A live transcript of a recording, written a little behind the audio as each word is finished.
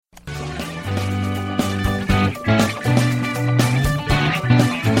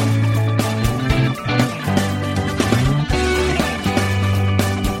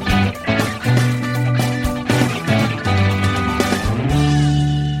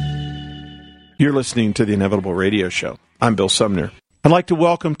You're listening to The Inevitable Radio Show. I'm Bill Sumner. I'd like to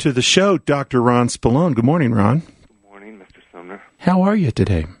welcome to the show Dr. Ron Spallone. Good morning, Ron. Good morning, Mr. Sumner. How are you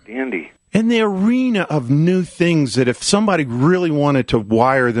today? Dandy. In the arena of new things that if somebody really wanted to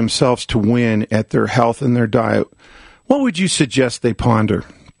wire themselves to win at their health and their diet, what would you suggest they ponder?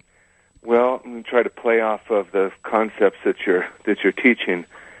 Well, I'm going to try to play off of the concepts that you're teaching,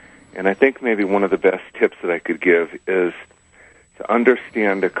 and I think maybe one of the best tips that I could give is to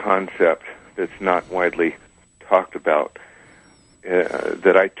understand a concept that's not widely talked about,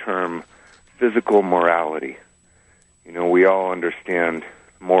 that I term physical morality. You know, we all understand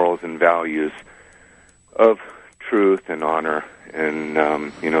morals and values of truth and honor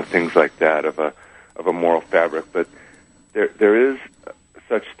and things like that of a moral fabric, but there is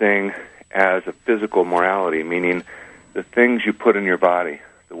such thing as a physical morality, meaning the things you put in your body,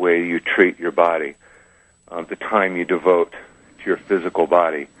 the way you treat your body, the time you devote to your physical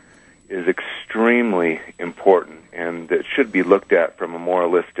body is extremely important, and it should be looked at from a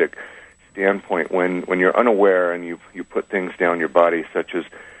moralistic standpoint. When you're unaware and you put things down your body, such as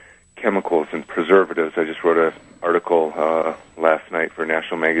chemicals and preservatives. I just wrote an article last night for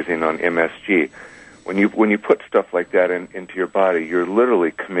National Magazine on MSG. When you put stuff like that into your body, you're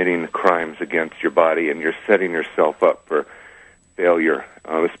literally committing crimes against your body, and you're setting yourself up for failure,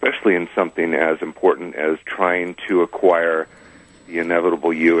 especially in something as important as trying to acquire the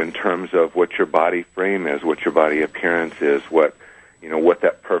inevitable you in terms of what your body frame is, what your body appearance is, what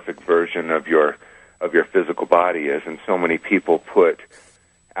that perfect version of your physical body is. And so many people put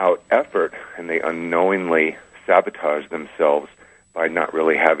out effort, and they unknowingly sabotage themselves by not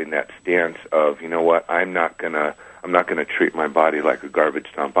really having that stance of, you know what, I'm not gonna treat my body like a garbage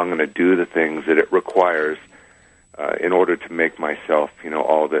dump. I'm gonna do the things that it requires in order to make myself,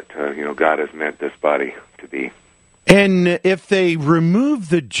 all that God has meant this body to be. And if they remove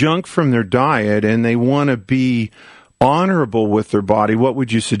the junk from their diet and they want to be honorable with their body, what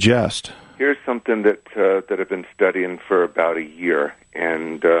would you suggest? Here's something that I've been studying for about a year,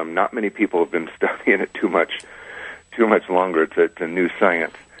 and not many people have been studying it too much longer. It's a new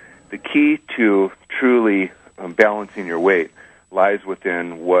science. The key to truly balancing your weight lies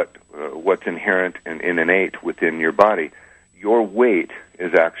within what's inherent and innate within your body. Your weight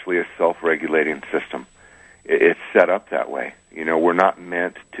is actually a self-regulating system. It's set up that way. We're not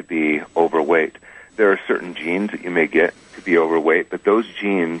meant to be overweight. There are certain genes that you may get to be overweight, but those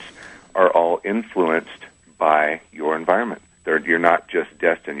genes are all influenced by your environment. You're not just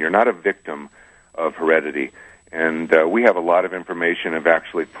destined. You're not a victim of heredity. And we have a lot of information. I've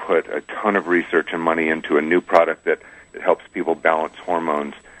actually put a ton of research and money into a new product that helps people balance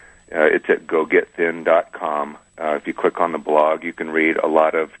hormones. It's at GoGetThin.com. If you click on the blog, you can read a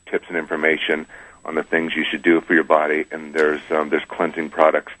lot of tips and information on the things you should do for your body. And there's cleansing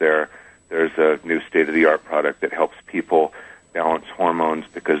products there. There's a new state-of-the-art product that helps people balance hormones,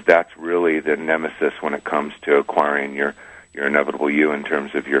 because that's really the nemesis when it comes to acquiring your inevitable you in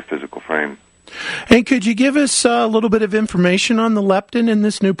terms of your physical frame. And could you give us a little bit of information on the leptin in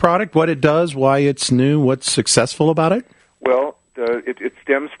this new product, what it does, why it's new, what's successful about it? Well, it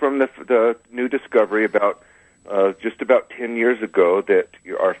stems from the new discovery just about 10 years ago that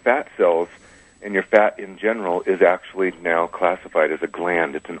our fat cells and your fat in general is actually now classified as a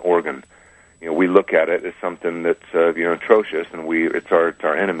gland. It's an organ. We look at it as something that's atrocious, and it's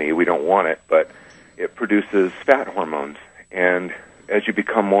our enemy. We don't want it, but it produces fat hormones. And as you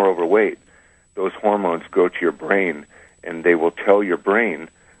become more overweight, those hormones go to your brain, and they will tell your brain,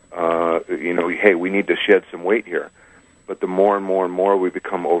 hey, we need to shed some weight here. But the more and more and more we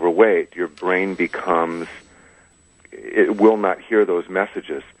become overweight, your brain it will not hear those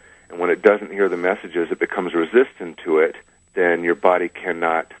messages. And when it doesn't hear the messages, it becomes resistant to it. Then your body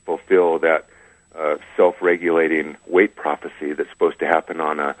cannot fulfill that self-regulating weight prophecy that's supposed to happen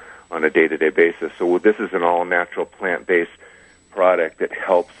on a day-to-day basis. So this is an all-natural plant-based product that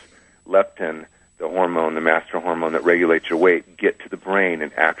helps leptin, the hormone, the master hormone that regulates your weight, get to the brain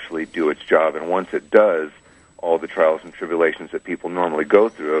and actually do its job. And once it does, all the trials and tribulations that people normally go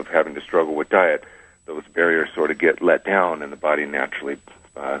through of having to struggle with diet, those barriers sort of get let down, and the body naturally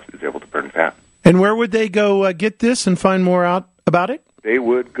is able to burn fat. And where would they go get this and find more out about it? They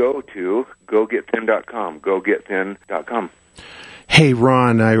would go to GoGetThin.com, GoGetThin.com. Hey,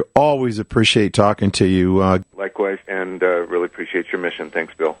 Ron, I always appreciate talking to you. Likewise, and really appreciate your mission.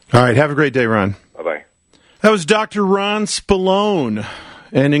 Thanks, Bill. All right, have a great day, Ron. Bye-bye. That was Dr. Ron Spallone,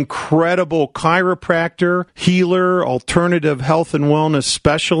 an incredible chiropractor, healer, alternative health and wellness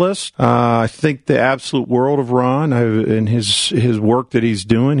specialist. I think the absolute world of Ron and his work that he's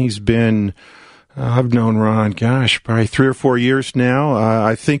doing. He's been I've known Ron, probably 3 or 4 years now.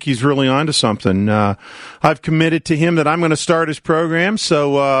 I think he's really onto something. I've committed to him that I'm going to start his program,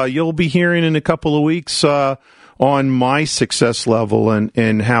 so you'll be hearing in a couple of weeks on my success level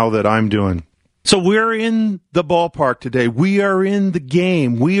and how that I'm doing. So we're in the ballpark today. We are in the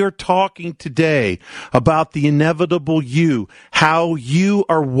game. We are talking today about the inevitable you, how you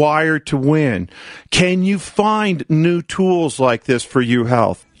are wired to win. Can you find new tools like this for your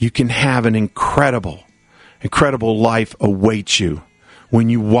health? You can have an incredible life awaits you when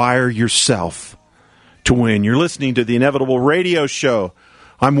you wire yourself to win. You're listening to the Inevitable Radio Show.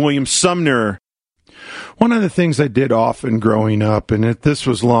 I'm William Sumner. One of the things I did often growing up, and this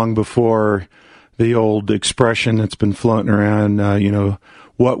was long before the old expression that's been floating around,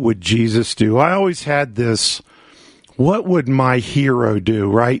 what would Jesus do? I always had this, what would my hero do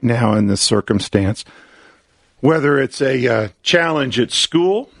right now in this circumstance? Whether it's a challenge at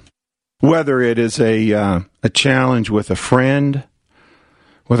school, whether it is a challenge with a friend,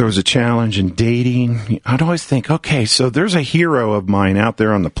 whether it was a challenge in dating, I'd always think, okay, so there's a hero of mine out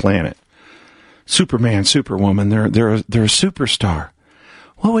there on the planet. Superman, Superwoman, they're a superstar.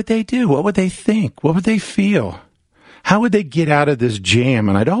 What would they do? What would they think? What would they feel? How would they get out of this jam?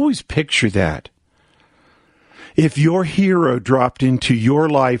 And I'd always picture that. If your hero dropped into your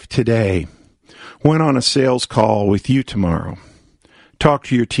life today, went on a sales call with you tomorrow, talked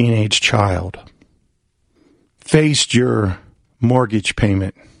to your teenage child, faced your mortgage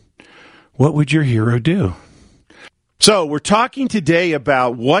payment, what would your hero do? So we're talking today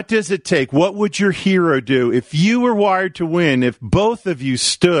about what does it take? What would your hero do if you were wired to win, if both of you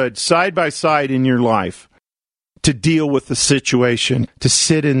stood side by side in your life to deal with the situation, to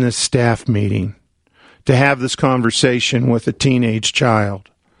sit in this staff meeting, to have this conversation with a teenage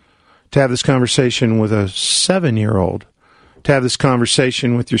child, to have this conversation with a 7-year-old, to have this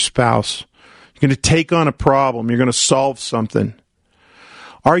conversation with your spouse. You're going to take on a problem. You're going to solve something.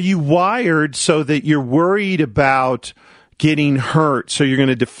 Are you wired so that you're worried about getting hurt, so you're going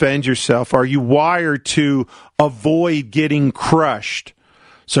to defend yourself? Are you wired to avoid getting crushed,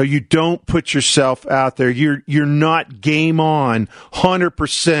 so you don't put yourself out there? You're not game on,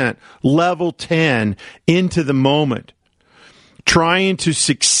 100%, level 10, into the moment, trying to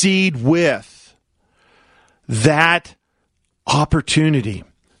succeed with that opportunity.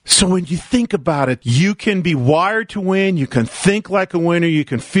 So when you think about it, you can be wired to win, you can think like a winner, you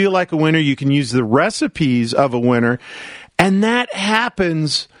can feel like a winner, you can use the recipes of a winner, and that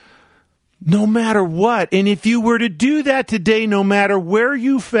happens no matter what. And if you were to do that today, no matter where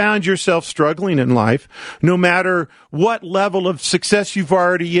you found yourself struggling in life, no matter what level of success you've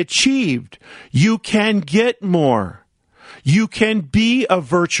already achieved, you can get more. You can be a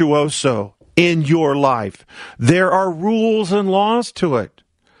virtuoso in your life. There are rules and laws to it.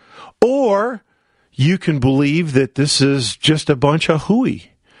 Or you can believe that this is just a bunch of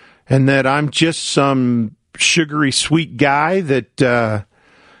hooey and that I'm just some sugary sweet guy that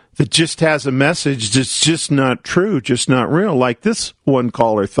just has a message that's just not true, just not real, like this one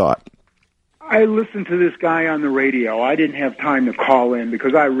caller thought. I listened to this guy on the radio. I didn't have time to call in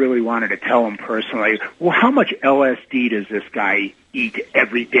because I really wanted to tell him personally, well, how much LSD does this guy eat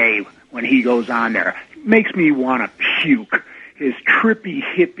every day when he goes on there? It makes me want to puke. His trippy,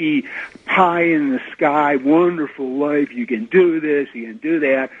 hippie, pie in the sky, wonderful life, you can do this, you can do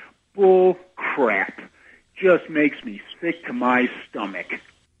that, bull crap. Just makes me sick to my stomach.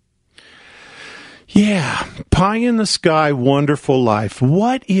 Yeah, pie in the sky, wonderful life.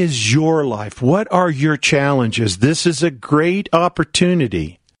 What is your life? What are your challenges? This is a great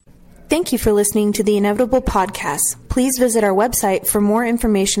opportunity. Thank you for listening to the Inevitable Podcast. Please visit our website for more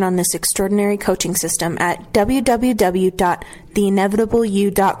information on this extraordinary coaching system at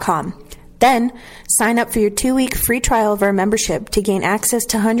www.theinevitableyou.com. Then, sign up for your 2-week free trial of our membership to gain access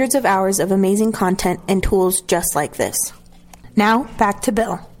to hundreds of hours of amazing content and tools just like this. Now, back to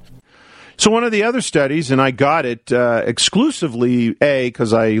Bill. So one of the other studies, and I got it exclusively,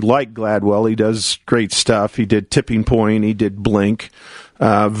 because I like Gladwell. He does great stuff. He did Tipping Point. He did Blink.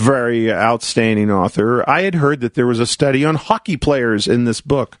 Very outstanding author. I had heard that there was a study on hockey players in this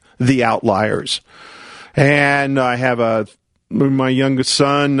book, The Outliers. And I have my youngest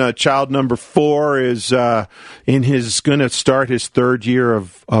son, child number 4, is going to start his 3rd year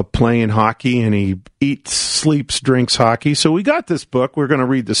of playing hockey, and he eats, sleeps, drinks hockey. So we got this book. We're going to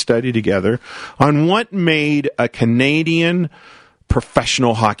read the study together on what made a Canadian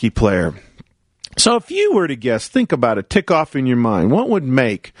professional hockey player. So if you were to guess, think about it, tick off in your mind, what would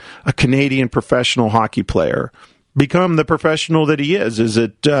make a Canadian professional hockey player become the professional that he is? Is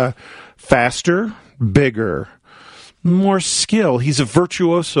it faster, bigger, more skill. He's a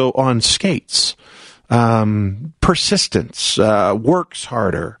virtuoso on skates. Persistence, works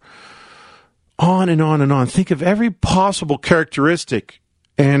harder. On and on and on. Think of every possible characteristic.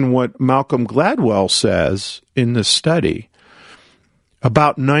 And what Malcolm Gladwell says in this study,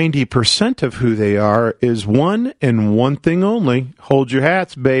 about 90% of who they are is one and one thing only. Hold your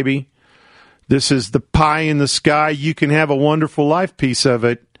hats, baby. This is the pie in the sky. You can have a wonderful life piece of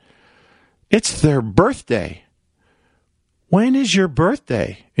it. It's their birthday. When is your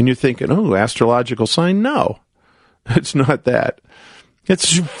birthday? And you're thinking, oh, astrological sign? No, it's not that.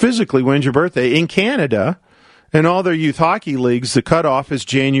 It's physically when's your birthday. In Canada, in all their youth hockey leagues, the cutoff is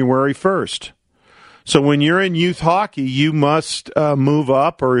January 1st. So when you're in youth hockey, you must move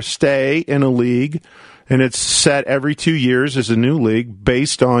up or stay in a league, and it's set every 2 years as a new league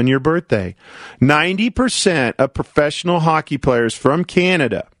based on your birthday. 90% of professional hockey players from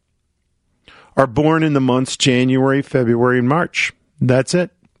Canada are born in the months January, February, and March. That's it.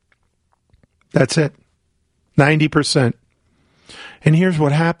 That's it. 90%. And here's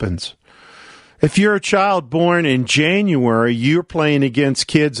what happens. If you're a child born in January, you're playing against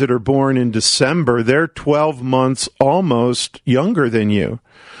kids that are born in December. They're 12 months almost younger than you.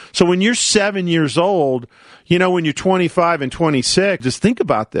 So when you're 7 years old, you know, when you're 25 and 26, just think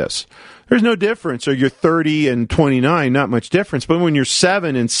about this. There's no difference. Or you're 30 and 29, not much difference. But when you're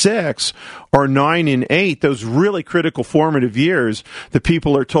 7 and 6 or 9 and 8, those really critical formative years, the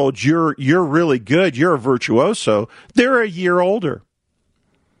people are told you're really good, you're a virtuoso, they're a year older.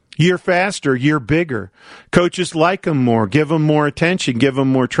 Year faster, year bigger. Coaches like them more, give them more attention, give them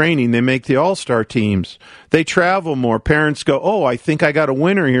more training. They make the all-star teams. They travel more. Parents go, oh, I think I got a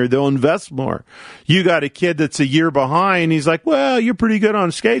winner here. They'll invest more. You got a kid that's a year behind. He's like, well, you're pretty good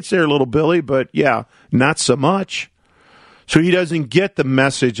on skates there, little Billy, but yeah, not so much. So he doesn't get the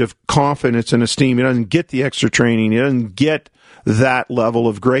message of confidence and esteem. He doesn't get the extra training. He doesn't get that level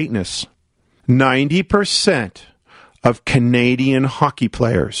of greatness. 90% of Canadian hockey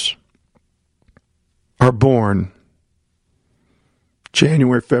players are born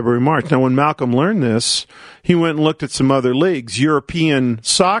January, February, March. Now, when Malcolm learned this, he went and looked at some other leagues. European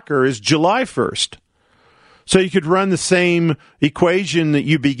soccer is July 1st. So you could run the same equation that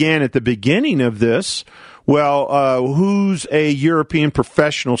you began at the beginning of this. Well, who's a European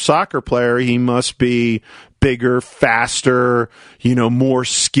professional soccer player? He must be bigger, faster, more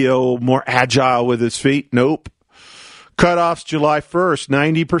skill, more agile with his feet. Nope. Cutoff's July 1st.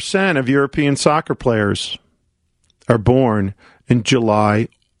 90% of European soccer players are born in July,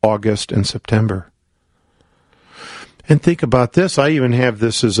 August, and September. And think about this. I even have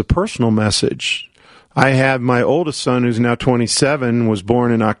this as a personal message. I have my oldest son, who's now 27, was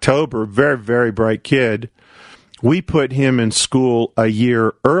born in October. Very, very bright kid. We put him in school a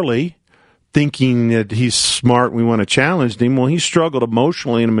year early, thinking that he's smart and we want to challenge him. Well, he struggled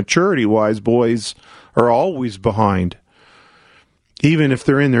emotionally and maturity-wise. Boys are always behind, even if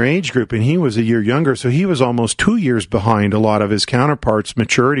they're in their age group, and he was a year younger, so he was almost 2 years behind a lot of his counterparts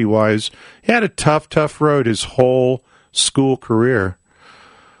maturity-wise. He had a tough road his whole school career.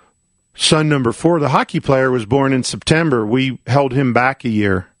 Son number 4, the hockey player, was born in September. We held him back a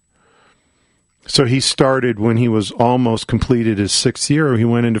year. So he started when he was almost completed his 6th year. He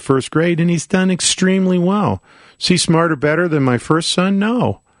went into first grade, and he's done extremely well. Is he smarter, better than my first son?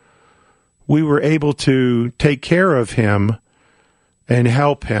 No. We were able to take care of him and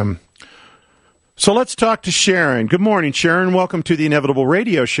help him. So let's talk to Sharon. Good morning, Sharon. Welcome to the Inevitable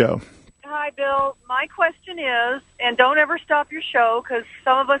Radio Show. Hi, Bill. My question is, and don't ever stop your show because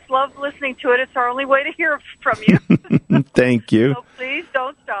some of us love listening to it. It's our only way to hear from you. Thank you. So please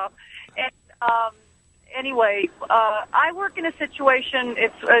don't stop. And anyway, I work in a situation,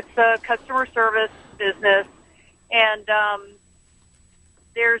 it's a customer service business, and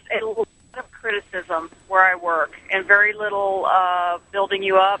there's a lot of criticism where I work and very little building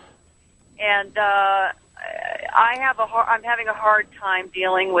you up. And I'm having a hard time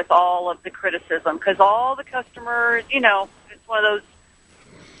dealing with all of the criticism because all the customers, it's one of those,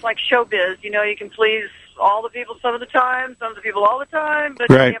 it's like showbiz, you can please all the people some of the time, some of the people all the time, but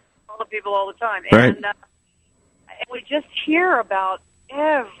right. You can't please all the people all the time. Right. And we just hear about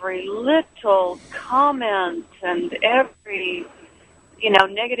every little comment and every,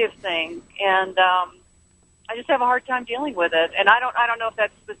 negative thing. And I just have a hard time dealing with it. And I don't know if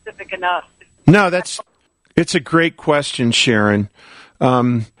that's specific enough. No, it's a great question, Sharon.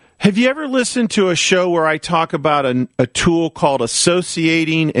 Have you ever listened to a show where I talk about a tool called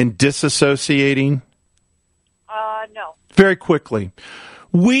associating and disassociating? No. Very quickly.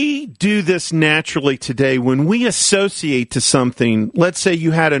 We do this naturally today when we associate to something. Let's say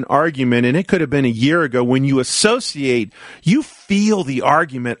you had an argument, and it could have been a year ago. When you associate, you feel the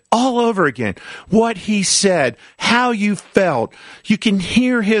argument all over again. What he said, how you felt. You can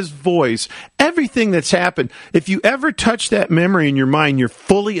hear his voice, everything that's happened. If you ever touch that memory in your mind, you're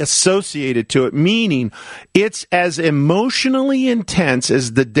fully associated to it, meaning it's as emotionally intense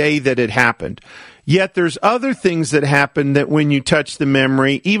as the day that it happened. Yet there's other things that happen that when you touch the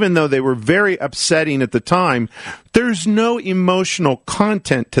memory, even though they were very upsetting at the time, there's no emotional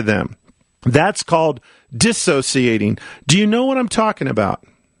content to them. That's called dissociating. Do you know what I'm talking about?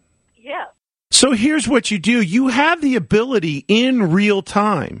 Yeah. So here's what you do. You have the ability in real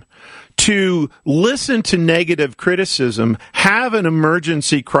time to listen to negative criticism, have an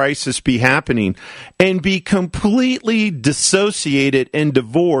emergency crisis be happening, and be completely dissociated and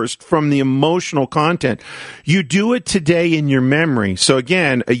divorced from the emotional content. You do it today in your memory. So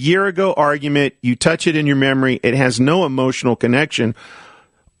again, a year ago argument, you touch it in your memory, it has no emotional connection.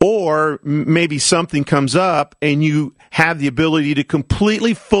 Or maybe something comes up and you have the ability to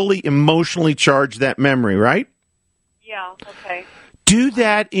completely, fully emotionally charge that memory, right? Yeah, okay. Do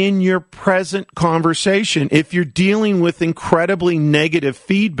that in your present conversation if you're dealing with incredibly negative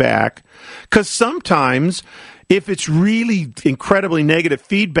feedback, because sometimes if it's really incredibly negative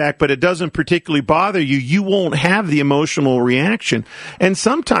feedback but it doesn't particularly bother you, you won't have the emotional reaction. And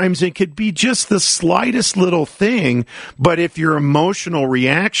sometimes it could be just the slightest little thing, but if your emotional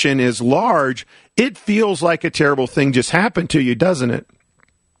reaction is large, it feels like a terrible thing just happened to you, doesn't it?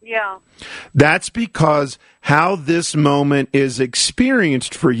 Yeah. That's because how this moment is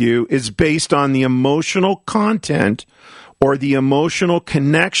experienced for you is based on the emotional content or the emotional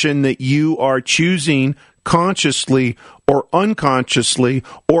connection that you are choosing consciously or unconsciously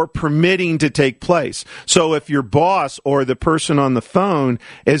or permitting to take place. So if your boss or the person on the phone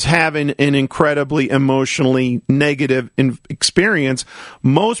is having an incredibly emotionally negative experience,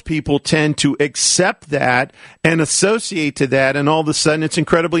 most people tend to accept that and associate to that, and all of a sudden it's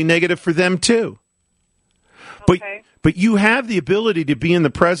incredibly negative for them too. Okay. But you have the ability to be in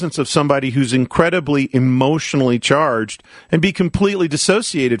the presence of somebody who's incredibly emotionally charged and be completely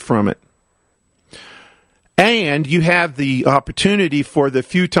dissociated from it. And you have the opportunity for the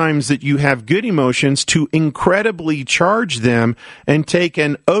few times that you have good emotions to incredibly charge them and take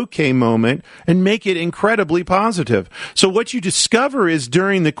an okay moment and make it incredibly positive. So what you discover is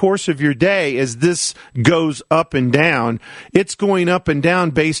during the course of your day, as this goes up and down, it's going up and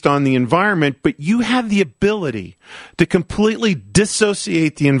down based on the environment, but you have the ability to completely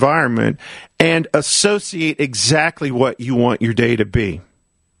dissociate the environment and associate exactly what you want your day to be.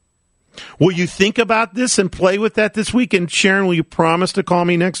 Will you think about this and play with that this week? And Sharon, will you promise to call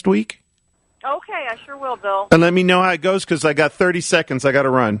me next week? Okay, I sure will, Bill. And let me know how it goes, because I got 30 seconds. I got to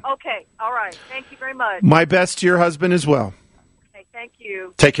run. Okay, all right. Thank you very much. My best to your husband as well. Okay, thank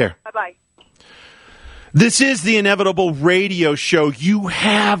you. Take care. Bye-bye. This is the Inevitable Radio Show. You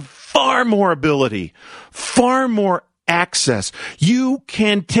have far more ability, far more access. You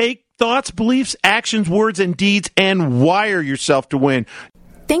can take thoughts, beliefs, actions, words, and deeds and wire yourself to win.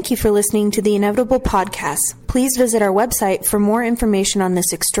 Thank you for listening to the Inevitable Podcast. Please visit our website for more information on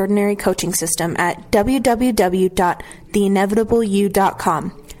this extraordinary coaching system at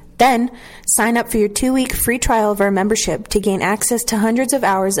www.theinevitableyou.com. Then, sign up for your 2-week free trial of our membership to gain access to hundreds of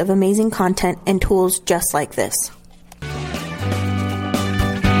hours of amazing content and tools just like this.